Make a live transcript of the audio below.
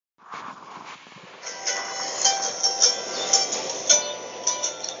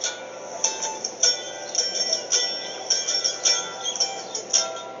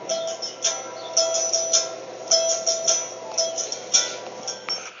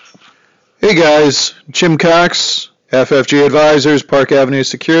Hey guys, Jim Cox, FFG Advisors, Park Avenue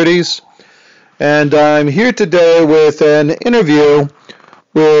Securities, and I'm here today with an interview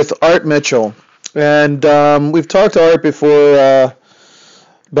with Art Mitchell. And we've talked to Art before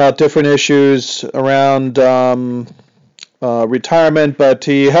about different issues around retirement, but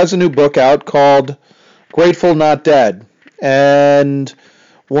he has a new book out called Grateful Not Dead, and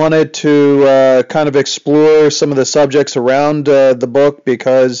wanted to kind of explore some of the subjects around the book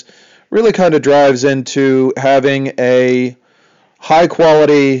because really kind of drives into having a high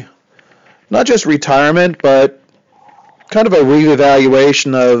quality, not just retirement, but kind of a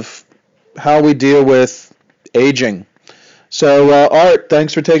reevaluation of how we deal with aging. So, Art,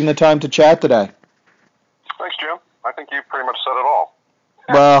 thanks for taking the time to chat today. Thanks, Jim. I think you pretty much said it all.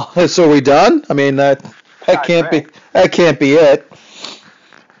 Well, so are we done? I mean, that can't be it.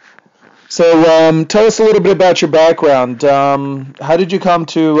 So tell us a little bit about your background. How did you come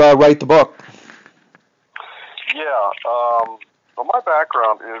to write the book? Yeah, well, my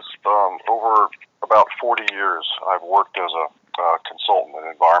background is over about 40 years. I've worked as a consultant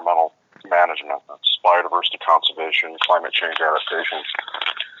in environmental management, that's biodiversity conservation, climate change adaptation,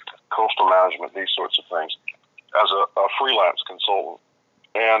 coastal management, these sorts of things, as a freelance consultant.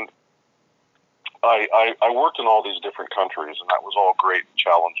 And I worked in all these different countries, and that was all great,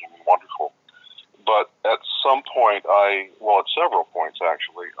 challenging, and wonderful. But at some point, at several points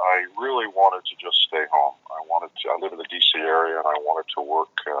actually, I really wanted to just stay home. I live in the D.C. area, and I wanted to work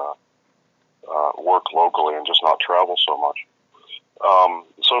locally and just not travel so much.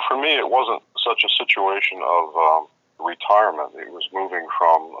 So for me, it wasn't such a situation of retirement. It was moving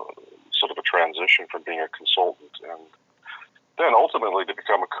from sort of a transition from being a consultant and then ultimately to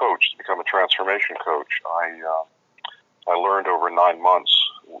become a coach, to become a transformation coach. I learned over 9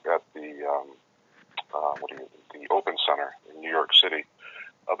 months at the Open Center in New York City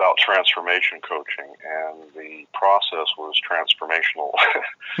about transformation coaching, and the process was transformational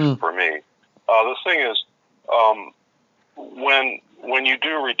for me. The thing is, when you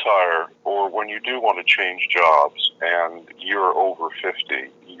do retire or when you do want to change jobs and you're over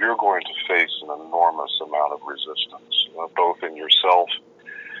 50, you're going to face an enormous amount of resistance, both in yourself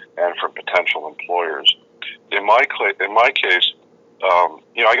and from potential employers. In my case,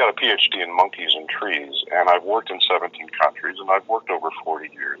 I got a PhD in monkeys and trees, and I've worked in 17 countries, and I've worked over 40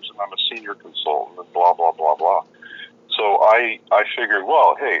 years, and I'm a senior consultant, and blah, blah, blah, blah. So I figured,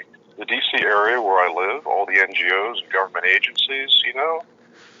 well, hey, the D.C. area where I live, all the NGOs and government agencies,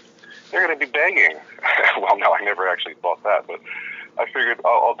 they're going to be begging. Well, no, I never actually thought that, but I figured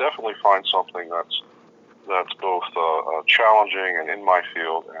I'll definitely find something that's both challenging and in my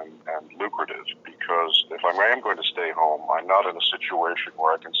field and lucrative, because if I am going to stay home, I'm not in a situation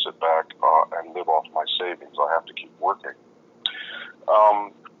where I can sit back and live off my savings. I have to keep working.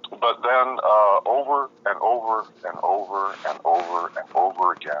 But then over and over and over and over and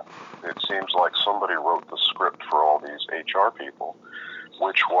over again, it seems like somebody wrote the script for all these HR people,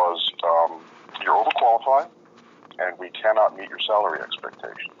 which was you're overqualified and we cannot meet your salary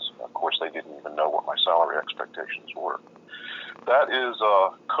expectations. Of course, they didn't even know what my salary expectations were. That is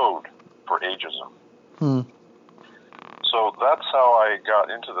code for ageism. So that's how I got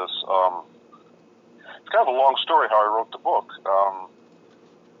into this. It's kind of a long story how I wrote the book.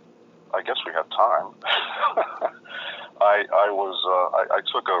 I guess we have time. I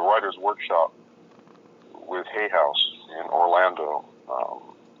took a writer's workshop with Hay House in Orlando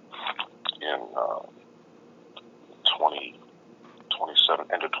in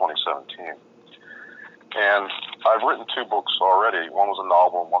end of 2017. And I've written 2 books already. One was a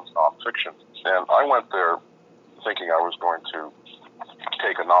novel and one's nonfiction. And I went there thinking I was going to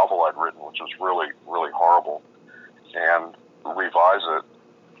take a novel I'd written, which was really, really horrible, and revise it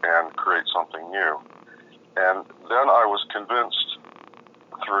and create something new. And then I was convinced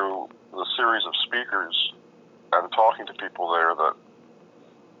through the series of speakers and talking to people there that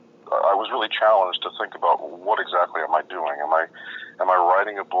I was really challenged to think about what exactly am I doing? Am I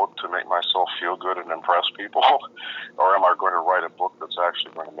writing a book to make myself feel good and impress people, or am I going to write a book that's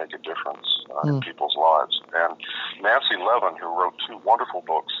actually going to make a difference in people's lives? And Nancy Levin, who wrote 2 wonderful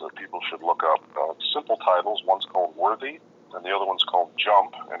books that people should look up, simple titles. One's called Worthy, and the other one's called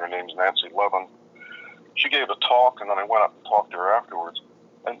Jump, and her name's Nancy Levin. She gave a talk, and then I went up and talked to her afterwards.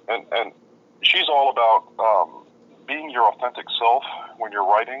 And she's all about being your authentic self when you're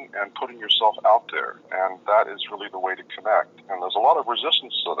writing and putting yourself out there, and that is really the way to connect. And there's a lot of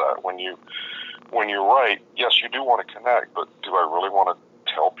resistance to that when you write. Yes, you do want to connect, but do I really want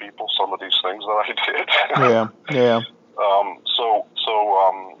to tell people some of these things that I did? Yeah. So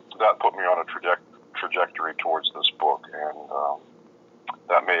that put me on a trajectory towards this book, and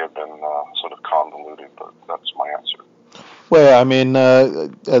that may have been sort of convoluted, but that's my answer. Well, I mean,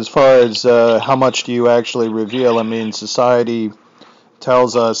 as far as how much do you actually reveal? I mean, society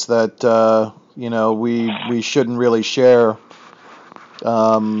tells us that we shouldn't really share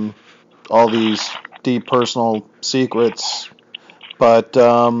all these deep personal secrets, but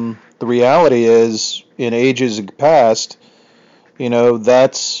the reality is, in ages past,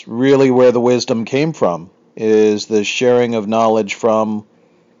 that's really where the wisdom came from, is the sharing of knowledge from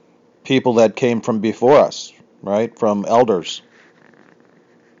people that came from before us, right? From elders.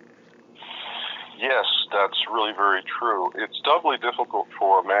 Yes, that's really very true. It's doubly difficult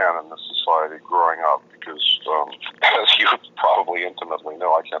for a man in this society growing up because, as you probably intimately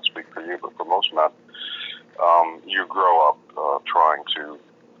know, I can't speak for you, but for most men, you grow up trying to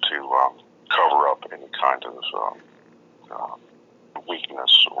cover up any kind of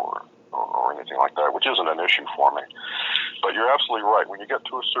weakness or anything like that, which isn't an issue for me. But you're absolutely right. When you get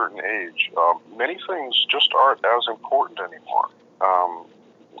to a certain age, many things just aren't as important anymore.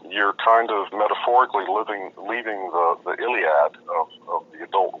 You're kind of metaphorically leaving the Iliad of the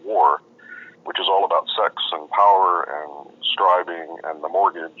adult war, which is all about sex and power and striving and the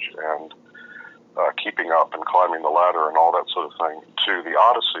mortgage and keeping up and climbing the ladder and all that sort of thing, to the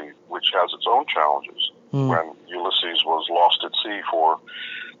Odyssey, which has its own challenges. When Ulysses was lost at sea for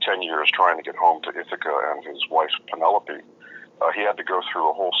 10 years trying to get home to Ithaca and his wife Penelope, he had to go through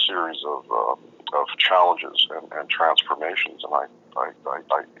a whole series of challenges and transformations. And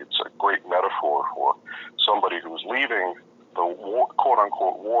it's a great metaphor for somebody who's leaving the war,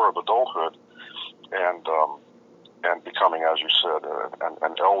 quote-unquote war of adulthood and becoming, as you said,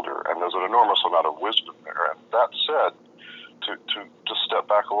 an elder. And there's an enormous amount of wisdom there. And that said, to step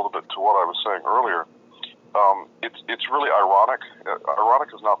back a little bit to what I was saying earlier, it's really ironic. Ironic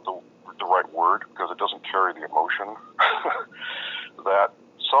is not the right word because it doesn't carry the emotion that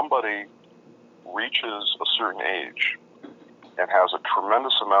somebody reaches a certain age and has a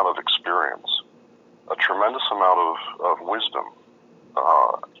tremendous amount of experience, a tremendous amount of wisdom,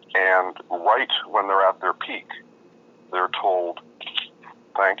 and right when they're at their peak, they're told,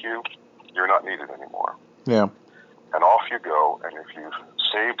 "Thank you, you're not needed anymore." Yeah. And off you go. And if you've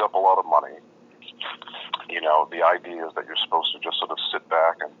saved up a lot of money, the idea is that you're supposed to just sort of sit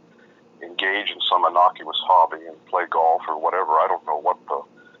back and engage in some innocuous hobby and play golf or whatever. I don't know what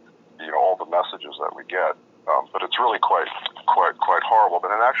all the messages that we get, but it's really quite horrible.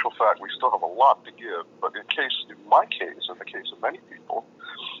 But in actual fact, we still have a lot to give. But in my case, in the case of many people,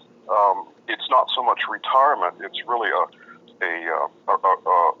 it's not so much retirement. It's really a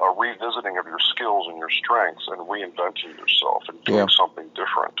revisiting of your skills and your strengths and reinventing yourself and doing something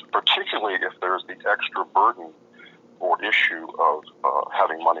different, particularly if there's the extra burden or issue of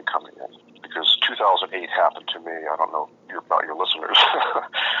having money coming in. Because 2008 happened to me. I don't know about your listeners.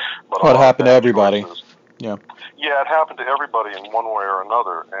 But it happened to everybody. Yeah, it happened to everybody in one way or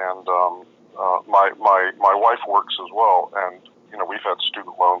another. And my wife works as well, and we've had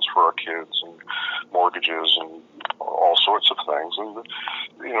student loans for our kids and mortgages and all sorts of things. And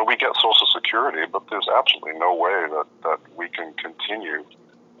we get Social Security, but there's absolutely no way that we can continue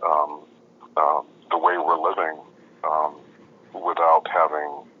the way we're living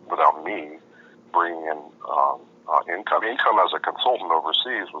without me bringing in income. Income as a consultant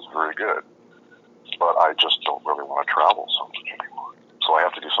overseas was very good, but I just don't really want to travel so much anymore. So I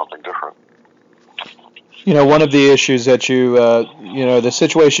have to do something different. One of the issues that the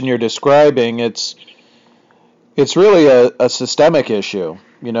situation you're describing, it's really a systemic issue.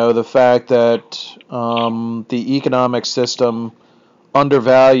 The fact that the economic system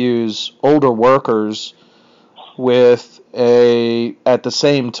undervalues older workers with at the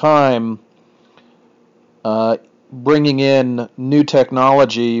same time bringing in new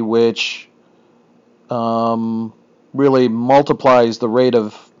technology which really multiplies the rate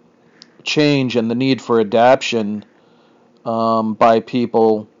of change and the need for adaptation by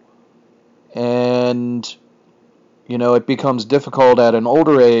people, and it becomes difficult at an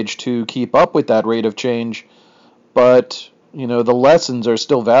older age to keep up with that rate of change, but the lessons are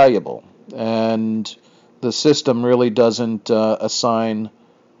still valuable, and the system really doesn't assign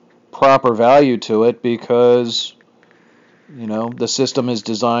proper value to it because the system is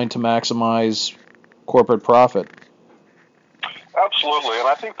designed to maximize corporate profit. Absolutely, and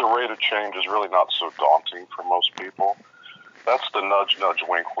I think the rate of change is really not so daunting for most people. That's the nudge, nudge,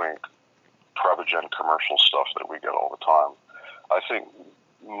 wink, wink, Prevagen commercial stuff that we get all the time. I think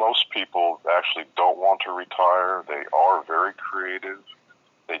most people actually don't want to retire. They are very creative.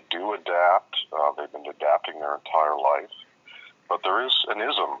 They do adapt. They've been adapting their entire life. But there is an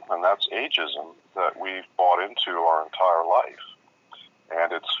ism, and that's ageism, that we've bought into our entire life. And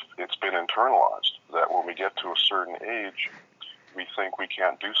been internalized, that when we get to a certain age, we think we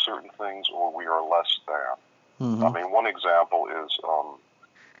can't do certain things or we are less than. Mm-hmm. I mean, one example is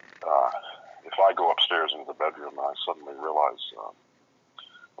if I go upstairs into the bedroom and I suddenly realize,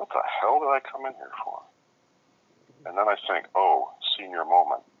 what the hell did I come in here for? And then I think, oh, senior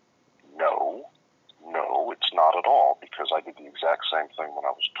moment. No, it's not at all, because I did the exact same thing when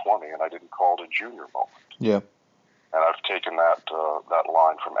I was 20 and I didn't call it a junior moment. Yeah. And I've taken that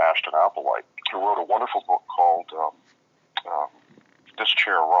line from Ashton Applewhite, who wrote a wonderful book called This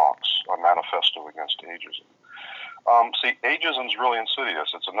Chair Rocks, a manifesto against ageism. See, ageism is really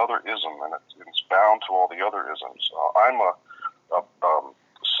insidious. It's another ism, and it's bound to all the other isms. I'm a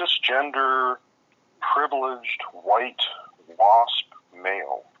cisgender, privileged, white, WASP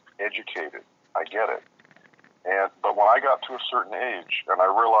male, educated. I get it. But when I got to a certain age and I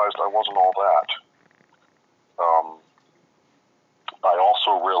realized I wasn't all that, I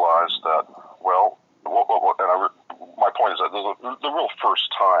also realized that, well, my point is that the real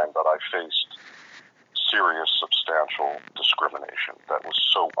first time that I faced serious, substantial discrimination that was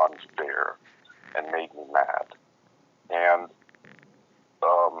so unfair and made me mad. And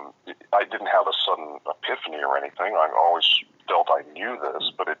I didn't have a sudden epiphany or anything. I always felt I knew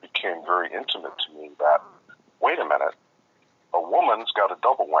this, but it became very intimate to me that, wait a minute, a woman's got a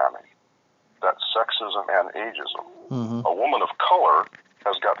double whammy. That's sexism and ageism. Mm-hmm. A woman of color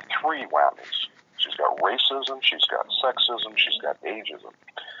has got three whammies. She's got racism, she's got sexism, she's got ageism.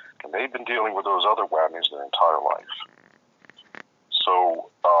 And they've been dealing with those other whammies their entire life. So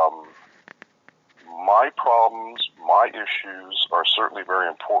my problems, my issues are certainly very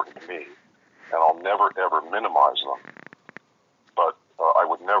important to me, and I'll never, ever minimize them. But I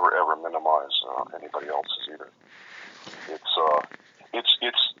would never, ever minimize anybody else's either.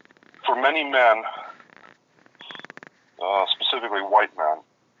 It's for many men, specifically white men,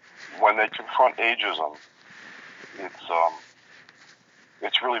 when they confront ageism,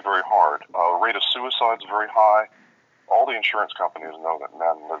 it's really very hard. Rate of suicide is very high. All the insurance companies know that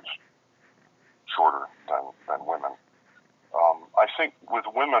men live shorter than women. I think with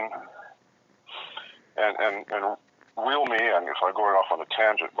women, and reel me in if I'm going off on a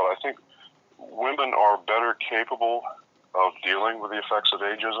tangent, but I think women are better capable of dealing with the effects of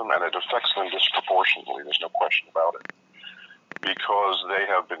ageism, and it affects them disproportionately. There's no question about it, because they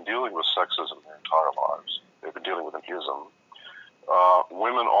have been dealing with sexism their entire lives. They've been dealing with an ism.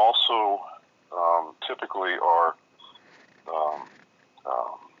 Women also typically are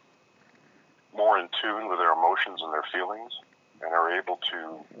more in tune with their emotions and their feelings, and are able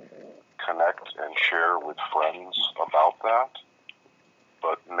to connect and share with friends about that.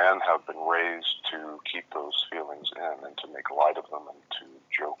 But men have been raised to keep those feelings in and to make light of them and to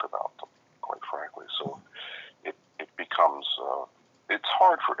joke about them, quite frankly. So it becomes, it's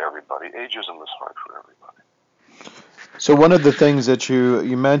hard for everybody. Ageism is hard for everybody. So one of the things that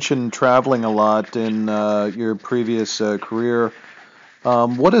you mentioned traveling a lot in your previous career.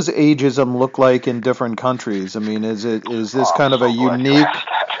 What does ageism look like in different countries? I mean, is this kind of a unique?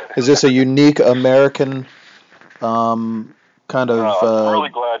 Is this a unique American kind of I'm really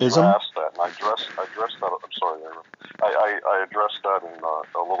glad ism? you asked that, and I addressed that. I'm sorry, I addressed that in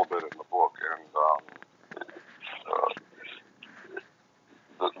a little bit in the book, and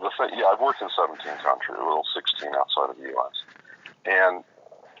the thing, yeah, I've worked in 17 countries, a little 16 outside of the U.S., and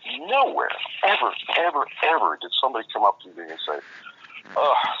nowhere, ever did somebody come up to me and say,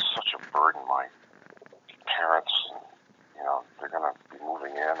 "Oh, such a burden, my parents, you know, they're going to be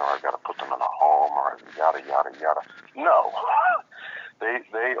moving in, or I've got to put them in a home, or yada, yada, yada." No.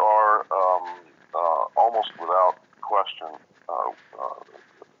 They are almost without question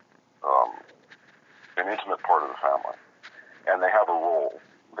an intimate part of the family. And they have a role.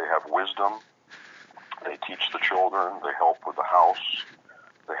 They have wisdom. They teach the children. They help with the house.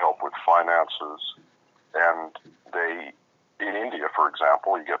 They help with finances. And in India, for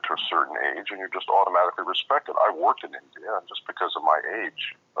example, you get to a certain age and you're just automatically respected. I worked in India, and just because of my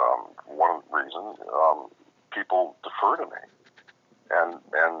age, one reason, people defer to me. And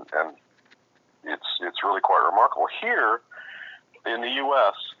it's really quite remarkable. Here in the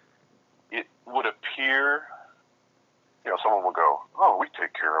U.S., it would appear, someone will go, "Oh, we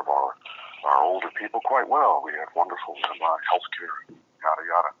take care of our older people quite well. We have wonderful health care, yada,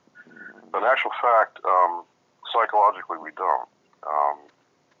 yada." But in actual fact, psychologically, we don't.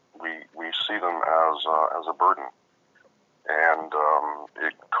 We see them as a burden, and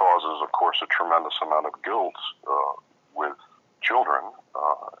it causes, of course, a tremendous amount of guilt with children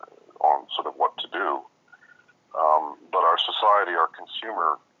on sort of what to do. But our society, our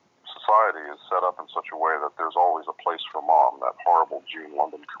consumer society is set up in such a way that there's always a place for mom. That horrible June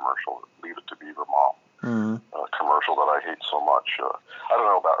London commercial, Leave It to Beaver Mom, commercial that I hate so much. I don't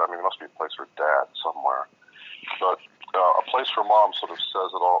know about, there must be a place for dad somewhere. But a place for mom sort of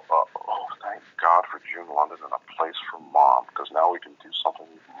says it all. Oh, thank God for June London and a place for mom, because now we can do something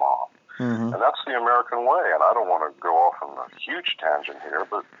with mom. And that's the American way, and I don't want to go off on a huge tangent here,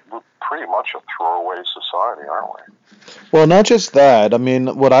 but we're pretty much a throwaway society, aren't we? Well, not just that. I mean,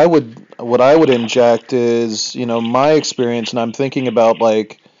 what I would inject is, my experience, and I'm thinking about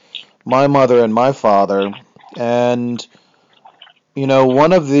like my mother and my father, and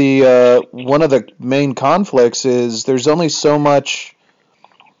one of the main conflicts is there's only so much.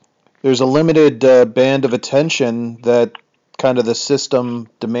 There's a limited band of attention that kind of the system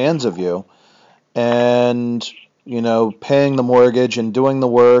demands of you, and paying the mortgage and doing the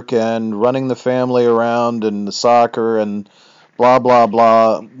work and running the family around and the soccer and blah blah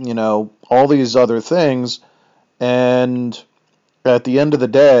blah, all these other things. And at the end of the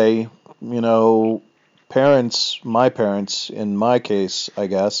day, my parents in my case, I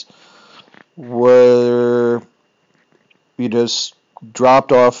guess, were you just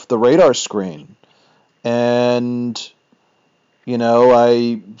dropped off the radar screen. And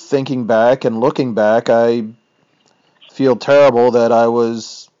I thinking back and looking back, I feel terrible that I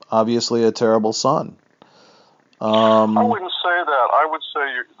was obviously a terrible son. I wouldn't say that. I would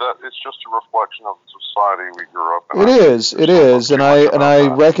say that it's just a reflection of the society we grew up in. It is, and I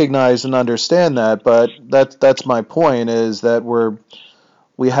recognize and understand that. But that's my point, is that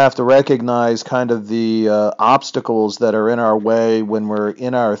we have to recognize kind of the obstacles that are in our way when we're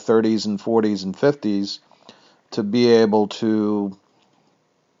in our 30s and 40s and 50s to be able to,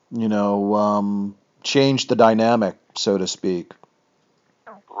 change the dynamic, so to speak.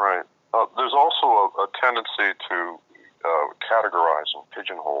 Right. There's also a tendency to categorize and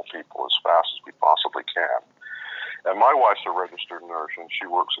pigeonhole people as fast as we possibly can. And my wife's a registered nurse, and she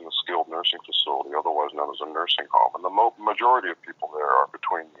works in a skilled nursing facility, otherwise known as a nursing home. And the majority of people there are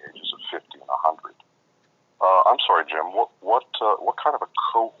between the ages of 50 and 100. I'm sorry, Jim. What kind of a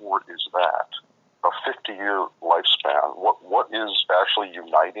cohort is that? A 50-year lifespan. What is actually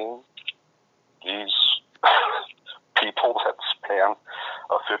uniting these people that span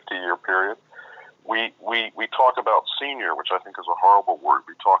a 50-year period? We talk about senior, which I think is a horrible word.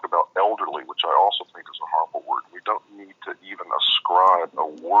 We talk about elderly, which I also think is a horrible word. We don't need to even ascribe a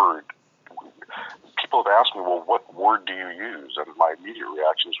word. People have asked me, well, what word do you use? And my immediate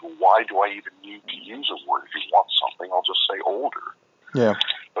reaction is, well, why do I even need to use a word? If you want something, I'll just say older. Yeah.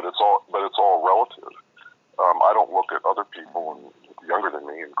 But it's all relative. I don't look at other people younger than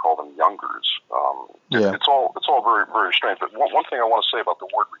me and call them youngers. It's all very, very strange. But one thing I want to say about the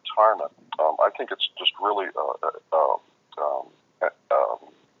word retirement, I think it's just really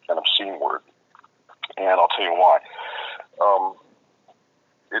an obscene word, and I'll tell you why.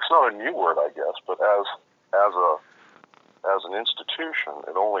 It's not a new word, I guess, but as an institution,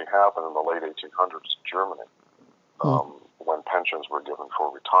 it only happened in the late 1800s in Germany. When pensions were given for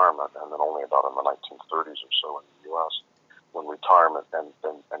retirement, and then only about in the 1930s or so in the U.S., when retirement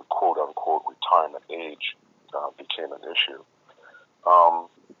and quote-unquote retirement age became an issue.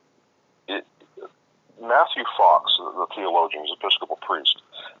 Matthew Fox, the theologian, he's an Episcopal priest,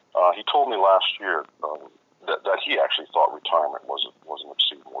 he told me last year that he actually thought retirement was an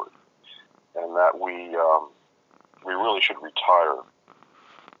obscene word, and that we really should retire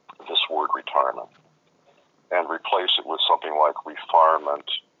this word retirement and replace it with something like refirement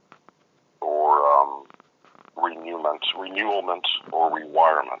or renewalment or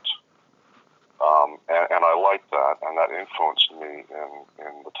rewirement. And I like that, and that influenced me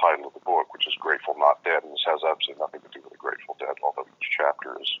in the title of the book, which is Grateful Not Dead, and this has absolutely nothing to do with the Grateful Dead, although each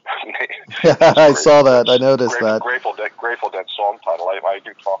chapter is... I saw that. I noticed that. Grateful Dead song title. I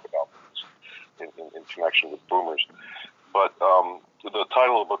do talk about this in connection with boomers. But the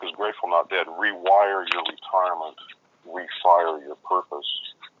title of the book is Grateful Not Dead, Rewire Your Retirement, Refire Your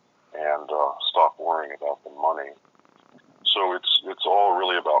Purpose, and Stop Worrying About the Money. So it's all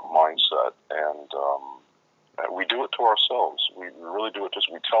really about mindset, and we do it to ourselves. We really do it.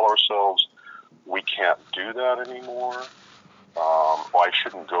 We tell ourselves we can't do that anymore. I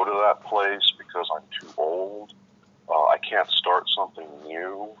shouldn't go to that place because I'm too old. I can't start something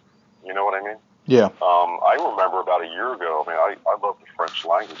new. You know what I mean? Yeah. I remember about a year ago, I love the French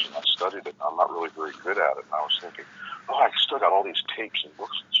language, and I studied it. I'm not really very good at it, and I was thinking, I still got all these tapes and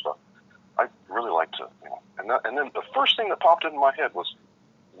books and stuff. I'd really like to, and then the first thing that popped into my head was,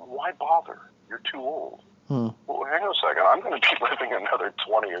 why bother? You're too old. Well, hang on a second. I'm going to be living another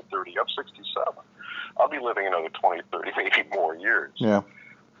 20 or 30. I'm 67. I'll be living another 20, 30, maybe more years. Yeah.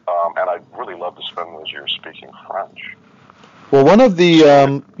 And I'd really love to spend those years speaking French. Well, one of the, It's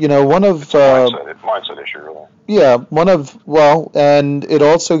a mindset issue, really. Yeah, and it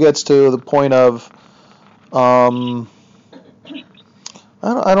also gets to the point of, I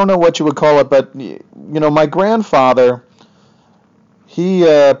don't know what you would call it, but, my grandfather, he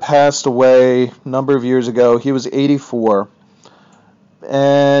passed away a number of years ago. He was 84.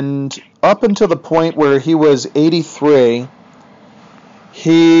 And up until the point where he was 83,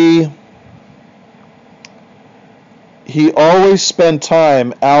 he always spent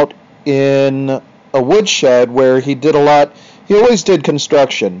time out in a woodshed where he did a lot. He always did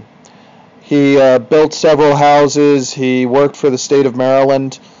construction. He built several houses. He worked for the state of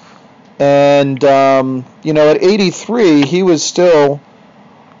Maryland. And, at 83, he was still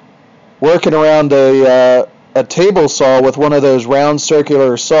working around a table saw with one of those round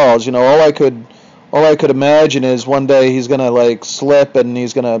circular saws. All I could imagine is one day he's going to, slip and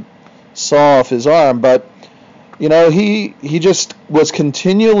he's going to saw off his arm. But, he just was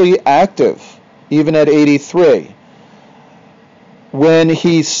continually active, even at 83. When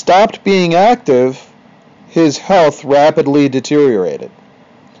he stopped being active, his health rapidly deteriorated.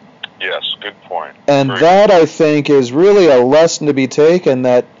 Yes, good point. And that, I think, is really a lesson to be taken,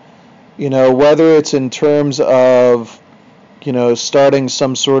 that, whether it's in terms of, starting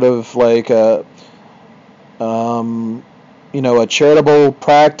some sort of a charitable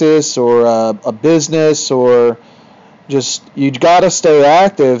practice or a business, or just, you got to stay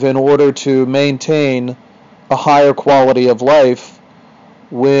active in order to maintain a higher quality of life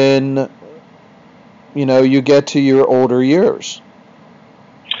when, you get to your older years.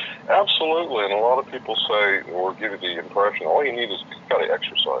 Absolutely, and a lot of people say, or give you the impression, all you need is you got to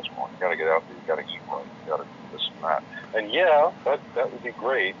exercise more, you got to get out there, you got to eat right, you got to do this and that. And yeah, that would be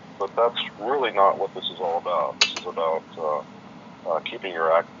great, but that's really not what this is all about. This is about keeping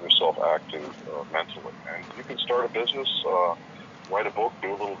yourself active mentally. And you can start a business, write a book, do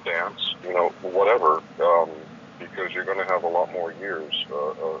a little dance, whatever, because you're going to have a lot more years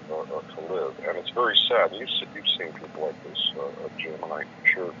to live. And it's very sad. You've seen people like this, Jim, and I'm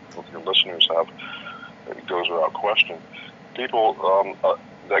sure your listeners have. It goes without question. People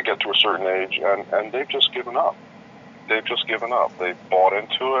that get to a certain age, and they've just given up. They've just given up. They've bought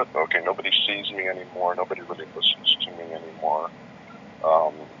into it. Okay, nobody sees me anymore. Nobody really listens to me anymore.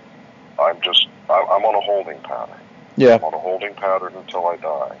 I'm on a holding pattern. Yeah. I'm on a holding pattern until I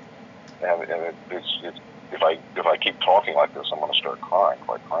die. And it's if I keep talking like this, I'm going to start crying.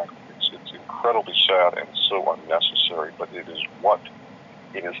 Quite frankly, it's incredibly sad and so unnecessary. But it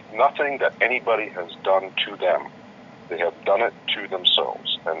is nothing that anybody has done to them. They have done it to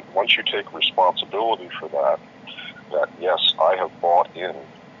themselves. And once you take responsibility for that yes, I have bought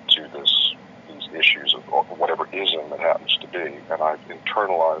into these issues of whatever ism it happens to be, and I've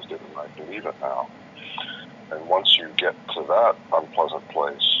internalized it and I believe it now. And once you get to that unpleasant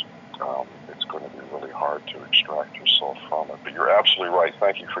place, it's going to be really hard to extract yourself from it. But you're absolutely right.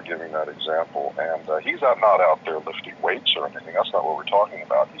 Thank you for giving that example. And he's not out there lifting weights or anything. That's not what we're talking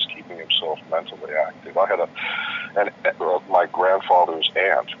about. He's keeping himself mentally active. I had my grandfather's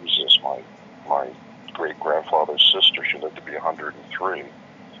aunt, who's my great-grandfather's sister. She lived to be 103,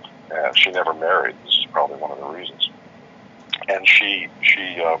 and she never married. This is probably one of the reasons. And she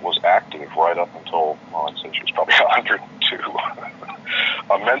was active right up until, I'd say she was probably 102.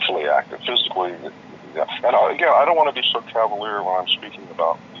 Mentally active, physically. Yeah. And again, I don't want to be so cavalier when I'm speaking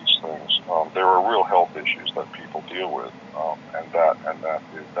about these things. There are real health issues that people deal with, and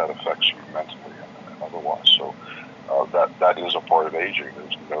that affects you mentally and otherwise. So that is a part of aging.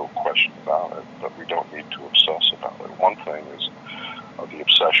 There's no question about it. But we don't need to obsess about it. One thing is the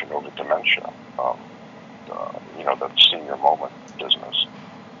obsession over dementia. That senior moment business.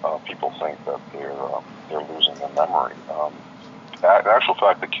 People think that they're losing their memory. In actual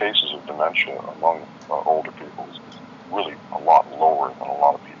fact, the cases of dementia among older people is really a lot lower than a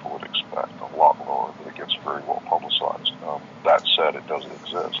lot of people would expect. A lot lower, but it gets very well publicized. That said, it doesn't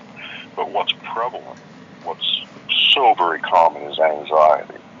exist. But what's prevalent, what's so very common, is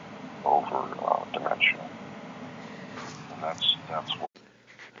anxiety over dementia, and that's what.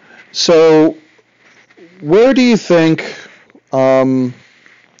 So, where do you think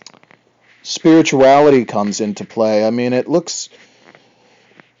spirituality comes into play? I mean, it looks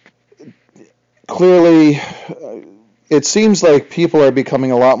clearly, it seems like people are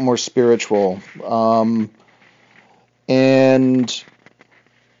becoming a lot more spiritual. And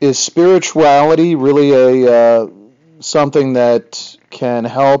is spirituality really something that can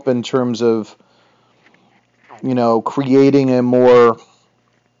help in terms of, creating a more,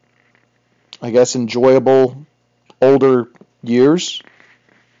 I guess, enjoyable older years?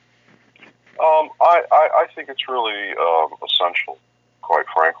 I think it's really essential, quite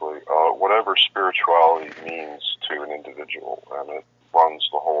frankly. Whatever spirituality means to an individual, and it runs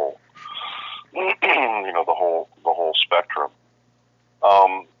the whole, the whole spectrum.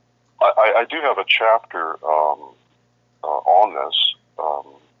 I do have a chapter on this.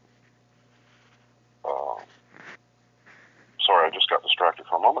 Sorry, I just got distracted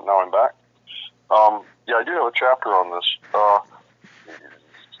for a moment. Now I'm back. Yeah, I do have a chapter on this.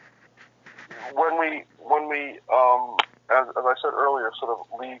 When we as I said earlier, sort of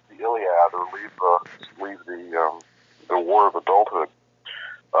leave the Iliad or leave the War of Adulthood,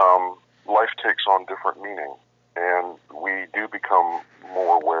 life takes on different meaning, and we do become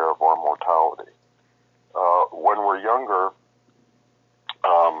more aware of our mortality. When we're younger,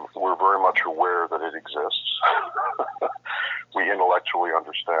 we're very much aware that it exists. We intellectually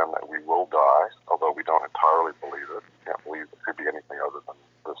understand that we will die, although we don't entirely believe it. We can't believe it could be anything other than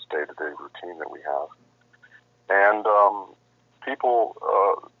this day-to-day routine that we have. And people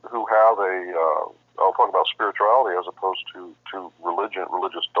who have I'll talk about spirituality as opposed to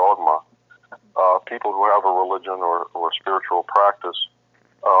religious dogma. People who have a religion or spiritual practice,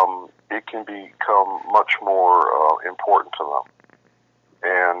 it can become much more important to them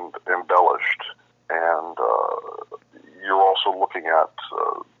and embellished. And you're also looking at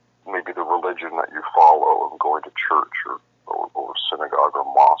maybe the religion that you follow and going to church or synagogue or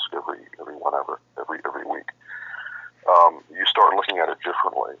mosque every week. You start looking at it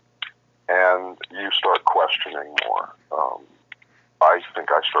differently, and you start questioning more. I think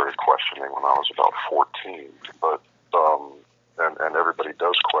I started questioning when I was about 14, but and everybody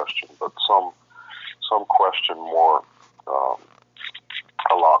does question, but some question more,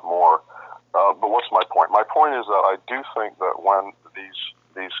 a lot more. But what's my point? My point is that I do think that when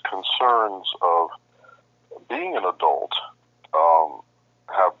these concerns of being an adult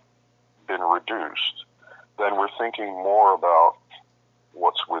have been reduced, then we're thinking more about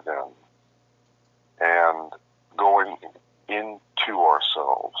what's within and going into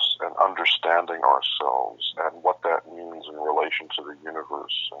ourselves and understanding ourselves and what that means in relation to the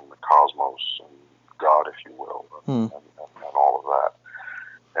universe and the cosmos and God, if you will, and all of that.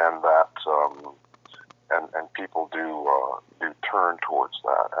 And that, and people do turn towards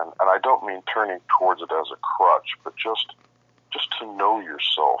that, and I don't mean turning towards it as a crutch, but just to know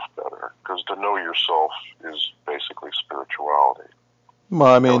yourself better, because to know yourself is basically spirituality.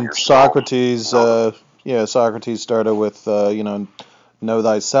 Well, I mean, Socrates started with know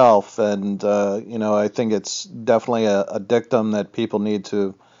thyself, and I think it's definitely a dictum that people need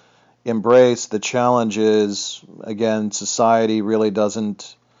to embrace. The challenge is, again, society really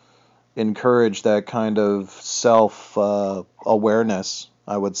doesn't encourage that kind of self-awareness,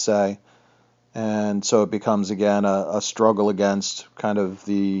 I would say. And so it becomes, again, a struggle against kind of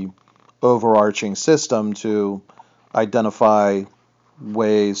the overarching system to identify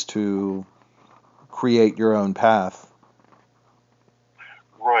ways to create your own path.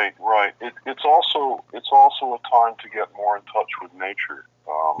 Right. It's also a time to get more in touch with nature.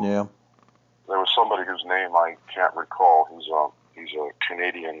 Yeah. There was somebody whose name I can't recall. He's a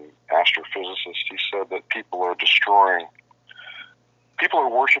Canadian astrophysicist. He said that people are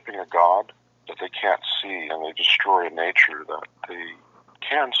worshiping a god that they can't see, and they destroy a nature that they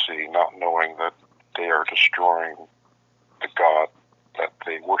can see, not knowing that they are destroying the god that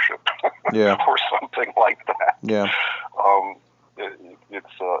they worship. Yeah. Or something like that. Yeah.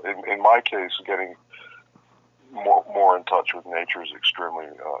 It's in my case, getting more in touch with nature is extremely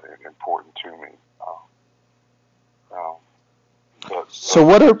important to me. So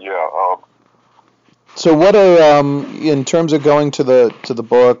what are in terms of going to the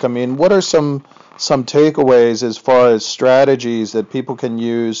book? I mean, what are some takeaways as far as strategies that people can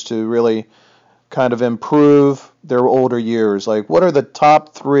use to really kind of improve their older years? Like, what are the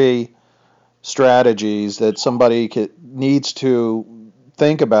top 3 strategies that somebody needs to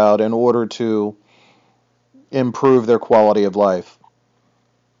think about in order to improve their quality of life?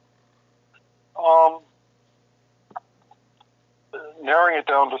 Narrowing it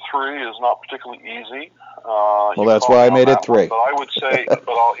down to 3 is not particularly easy. Well, that's why I made it 3. But I would say,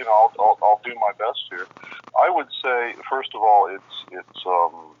 I'll do my best here. I would say, first of all, it's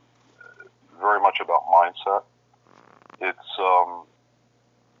very much about mindset. It's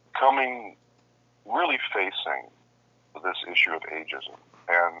really facing this issue of ageism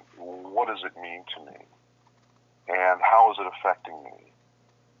and what does it mean to me, and how is it affecting me,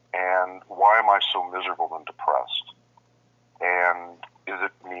 and why am I so miserable and depressed? And is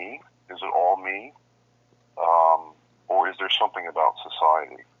it me? Is it all me? Or is there something about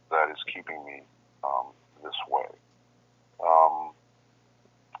society that is keeping me this way?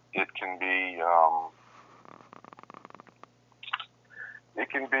 It can be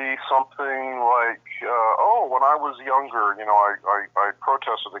something like, when I was younger, I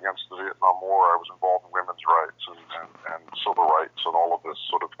protested against the Vietnam War. I was involved in women's rights and civil rights and all of this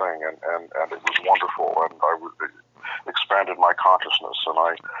sort of thing, and it was wonderful, and it expanded my consciousness,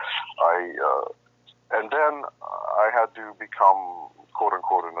 and then I had to become, quote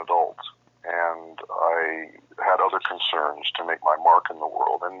unquote, an adult, and I had other concerns to make my mark in the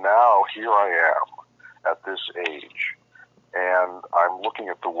world, and now here I am at this age. And I'm looking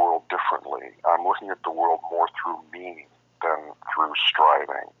at the world differently. I'm looking at the world more through meaning than through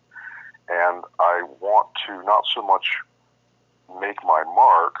striving. And I want to not so much make my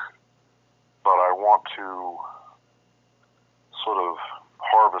mark, but I want to sort of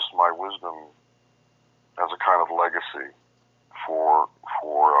harvest my wisdom as a kind of legacy for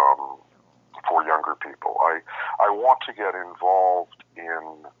younger people. I want to get involved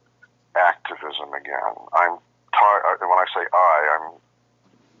in activism again. I'm tired. When I say I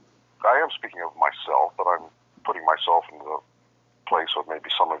am speaking of myself, but I'm putting myself in the place of maybe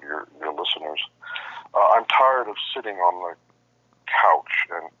some of your listeners. I'm tired of sitting on the couch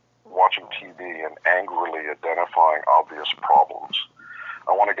and watching TV and angrily identifying obvious problems.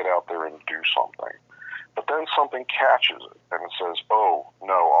 I want to get out there and do something. But then something catches it and it says, oh,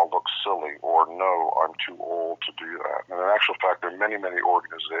 no, I'll look silly, or no, I'm too old to do that. And in actual fact, there are many, many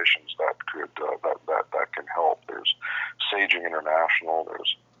organizations that could that can help. There's Saging International,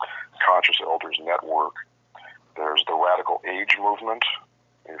 there's Conscious Elders Network, there's the Radical Age Movement.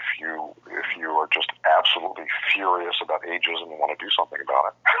 If you are just absolutely furious about ageism and want to do something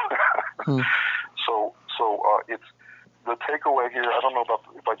about it. So it's the takeaway here. I don't know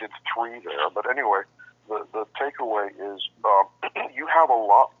if I did 3 there, but anyway, the takeaway is you have a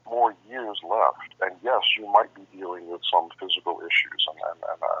lot more years left, and yes, you might be dealing with some physical issues, and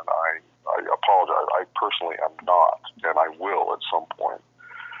I apologize. I personally am not, and I will at some point.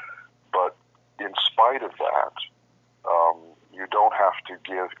 But in spite of that, you don't have to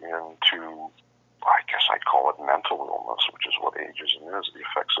give in to, I guess I'd call it mental illness, which is what ageism is. The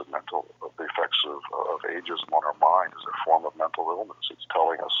effects of ageism on our mind is a form of mental illness. It's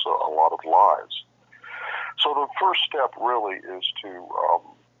telling us a lot of lies. So the first step really is to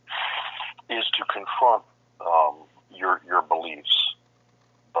confront your beliefs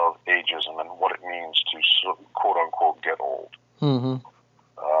of ageism and what it means to quote unquote get old,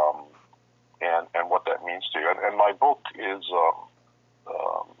 and what that means to you. And my book is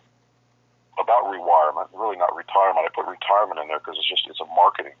about rewirement, really not retirement. I put retirement in there because it's a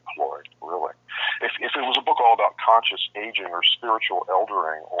marketing ploy, really. If it was a book all about conscious aging or spiritual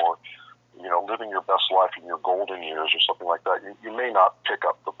eldering or living your best life in your golden years or something like that, you may not pick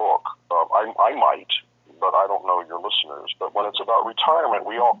up the book. I might, but I don't know your listeners. But when it's about retirement,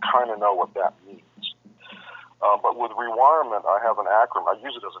 we all kind of know what that means. But with rewirement, I have an acronym. I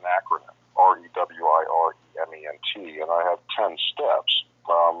use it as an acronym, REWIREMENT, and I have 10 steps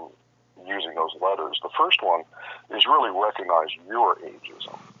using those letters. The first one is really recognize your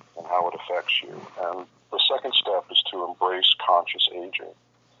ageism and how it affects you. And the second step is to embrace conscious aging.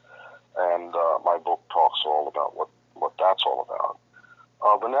 And my book talks all about what that's all about.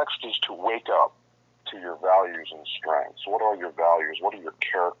 The next is to wake up to your values and strengths. What are your values? What are your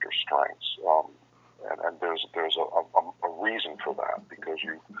character strengths? And there's a reason for that, because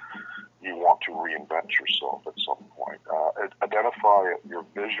you want to reinvent yourself at some point. Identify your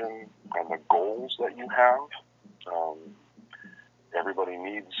vision and the goals that you have. Everybody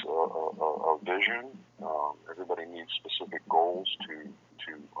needs a vision. Everybody needs specific goals to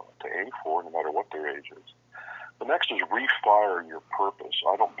aim for, no matter what their age is. The next is refire your purpose.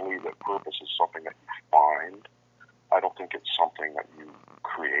 I don't believe that purpose is something that you find. I don't think it's something that you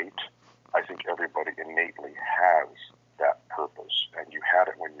create. I think everybody innately has that purpose, and you had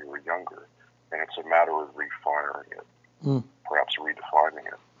it when you were younger, and it's a matter of refiring it, perhaps redefining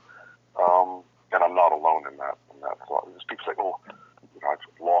it. And I'm not alone in that thought. Because people say, "Oh, I've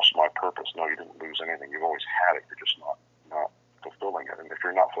lost my purpose." No, you didn't lose anything. You've always had it. You're just not fulfilling it. And if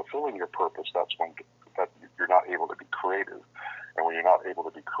you're not fulfilling your purpose, that's when you're not able to be creative. And when you're not able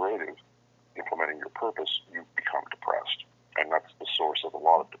to be creative, implementing your purpose, you become depressed. And that's the source of a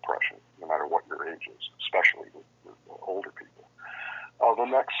lot of depression, no matter what your age is, especially with older people. The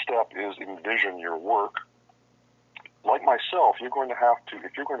next step is envision your work. Like myself, you're going to have to,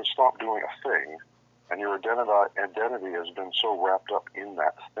 if you're going to stop doing a thing, and your identity has been so wrapped up in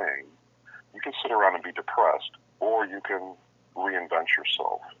that thing, you can sit around and be depressed, or you can reinvent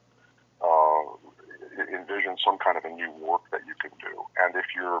yourself. Envision some kind of a new work that you can do. And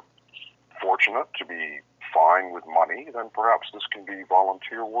if you're fortunate to be fine with money, then perhaps this can be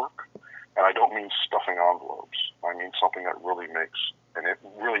volunteer work. And I don't mean stuffing envelopes. I mean something that really makes, and it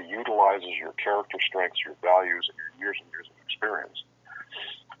really utilizes your character strengths, your values, and your years and years of experience.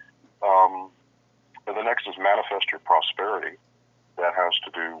 And the next is manifest your prosperity. That has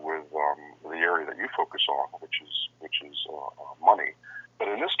to do with the area that you focus on, which is money. But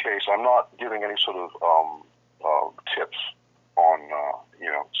in this case, I'm not giving any sort of tips on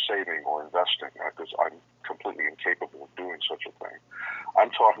saving or investing, because I'm completely incapable of doing such a thing.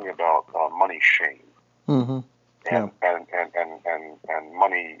 I'm talking about money shame, mm-hmm. and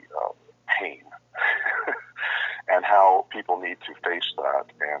money pain, and how people need to face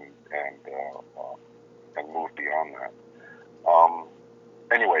that and move beyond that.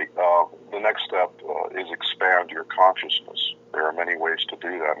 Anyway, the next step is expand your consciousness. There are many ways to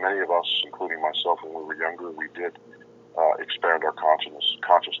do that. Many of us, including myself when we were younger, we did expand our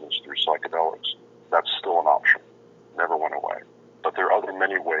consciousness through psychedelics. That's still an option. Never went away. But there are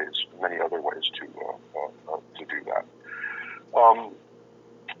many other ways to do that.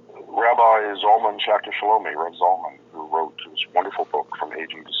 Rabbi Zalman Schachter Shalomi, Reb Zalman, who wrote this wonderful book, From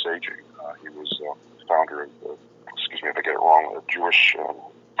Aging to Saging. He was founder of the, excuse me if I get it wrong, the Jewish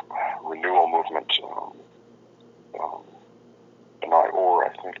renewal movement, B'nai Or, I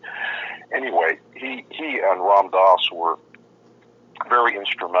think. Anyway, he and Ram Dass were very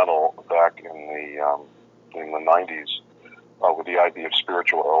instrumental back in the 90s with the idea of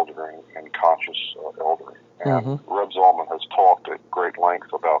spiritual eldering and conscious eldering. And Mm-hmm. Reb Zalman has talked at great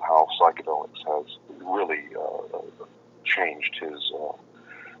length about how psychedelics has really changed his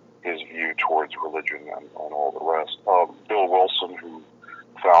view towards religion and all the rest. Bill Wilson, who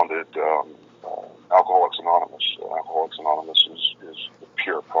founded Alcoholics Anonymous. Alcoholics Anonymous is the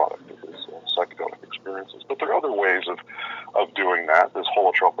pure product of his psychedelic experiences. But there are other ways of doing that. There's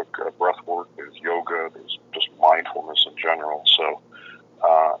holotropic breath work, there's yoga, there's just mindfulness in general. So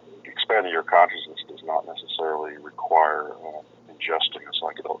expanding your consciousness does not necessarily require ingesting a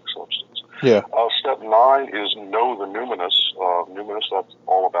psychedelic substance. Yeah. Step 9 is know the numinous. Numinous, that's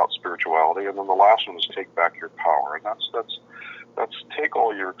all about spirituality. And then the last one is take back your power. And that's take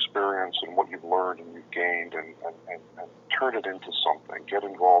all your experience and what you've learned and you've gained and turn it into something. Get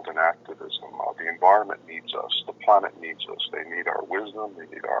involved in activism. The environment needs us. The planet needs us. They need our wisdom. They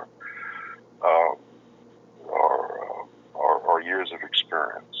need our years of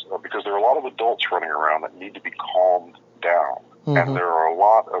experience. Because there are a lot of adults running around that need to be calmed down. Mm-hmm. And there are a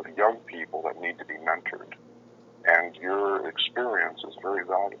lot of young people that need to be mentored. And your experience is very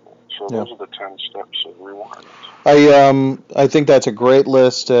valuable. So those are the 10 steps of rewirement. I think that's a great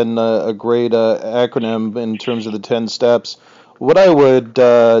list and a great acronym in terms of the 10 steps. What I would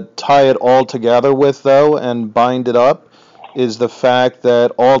tie it all together with, though, and bind it up, is the fact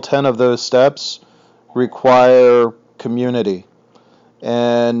that all 10 of those steps require community.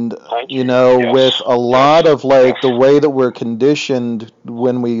 And, with a lot of the way that we're conditioned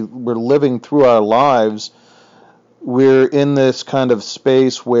when we're living through our lives, we're in this kind of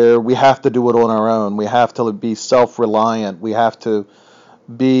space where we have to do it on our own. We have to be self-reliant. We have to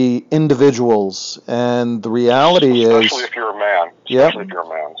be individuals. And the reality especially if you're a man. Especially if you're a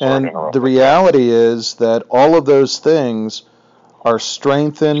man. And the reality is that all of those things are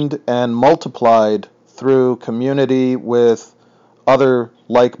strengthened and multiplied through community with other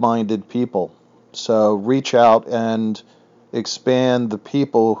like-minded people. So reach out and expand the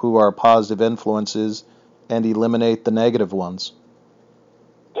people who are positive influences and eliminate the negative ones.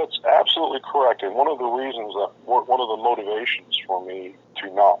 That's absolutely correct. And one of the reasons one of the motivations for me to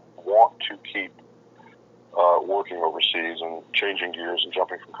not want to keep working overseas and changing gears and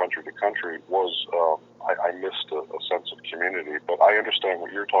jumping from country to country was I missed a sense of community. But I understand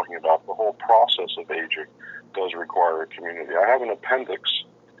what you're talking about. The whole process of aging does require a community. I have an appendix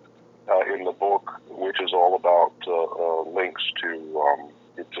in the book which is all about links to,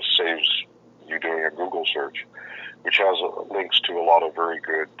 it just saves you doing a Google search, which has links to a lot of very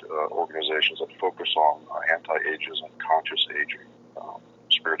good organizations that focus on anti-ageism, conscious aging,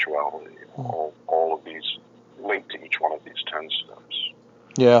 spirituality, all of these linked to each one of these 10 steps.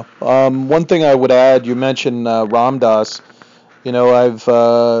 Yeah. One thing I would add, you mentioned Ram Dass.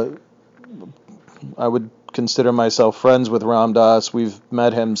 I would consider myself friends with Ram Dass. We've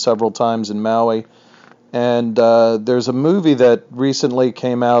met him several times in Maui. And there's a movie that recently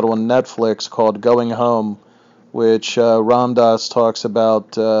came out on Netflix called Going Home, which Ram Dass talks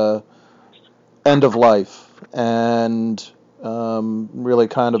about end of life and really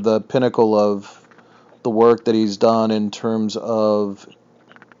kind of the pinnacle of the work that he's done in terms of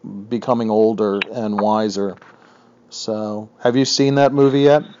becoming older and wiser. So, have you seen that movie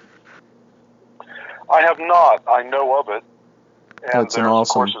yet? I have not. I know of it. And That's there's, an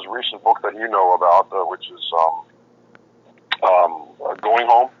awesome. of course, his recent book that you know about, which is Going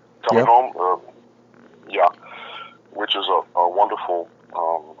Home, Coming Yep. Home. Yeah, which is a wonderful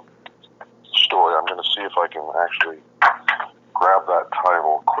story. I'm going to see if I can actually grab that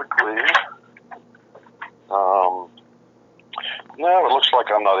title quickly. No, it looks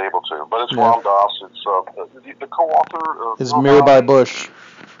like I'm not able to, but it's Ram Dass. It's the co-author is Mirabai Bush.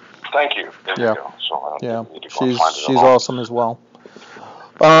 Thank you. There you go. So need to go and find it she's awesome as well.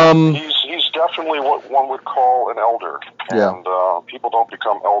 He's definitely what one would call an elder, and people don't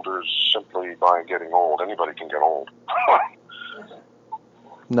become elders simply by getting old. Anybody can get old.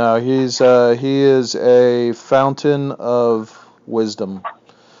 No, he is a fountain of wisdom.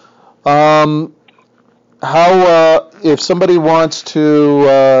 How if somebody wants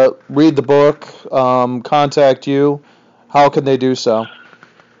to read the book, contact you, how can they do so?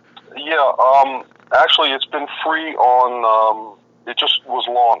 Yeah, actually, it's been free on. It just was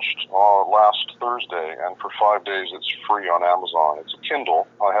launched last Thursday, and for 5 days it's free on Amazon. It's a Kindle.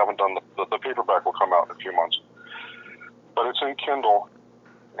 I haven't done the paperback will come out in a few months, but it's in Kindle.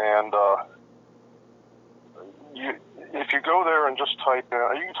 And if you go there and just type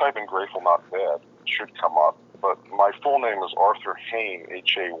in, you can type in Grateful Not Dead. It should come up. But my full name is Arthur Hayne,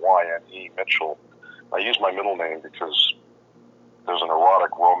 Hayne Mitchell. I use my middle name because there's an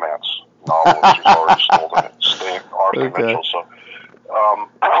erotic romance novel which is already sold in its name, Arthur Mitchell. So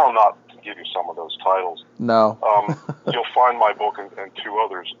I'll not give you some of those titles. No. You'll find my book and two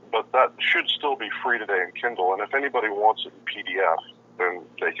others, but that should still be free today in Kindle. And if anybody wants it in PDF, then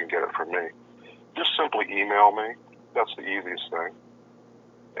they can get it from me. Just simply email me. That's the easiest thing.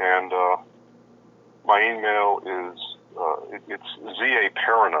 And my email is it's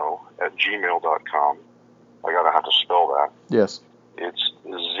zaperino@gmail.com. I gotta have to spell that. Yes. It's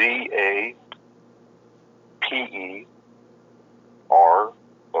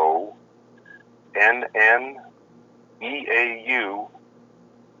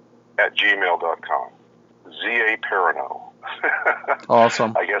zaperino.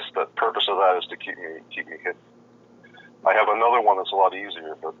 Awesome. I guess the purpose of that is to keep me hidden. I have another one that's a lot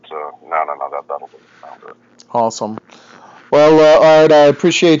easier, but that'll be good. Awesome. Well, Art, I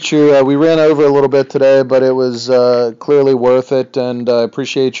appreciate you. We ran over a little bit today, but it was clearly worth it, and I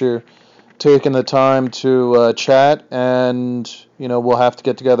appreciate you taking the time to chat, and we'll have to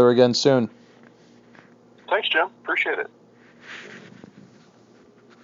get together again soon. Thanks, Jim. Appreciate it.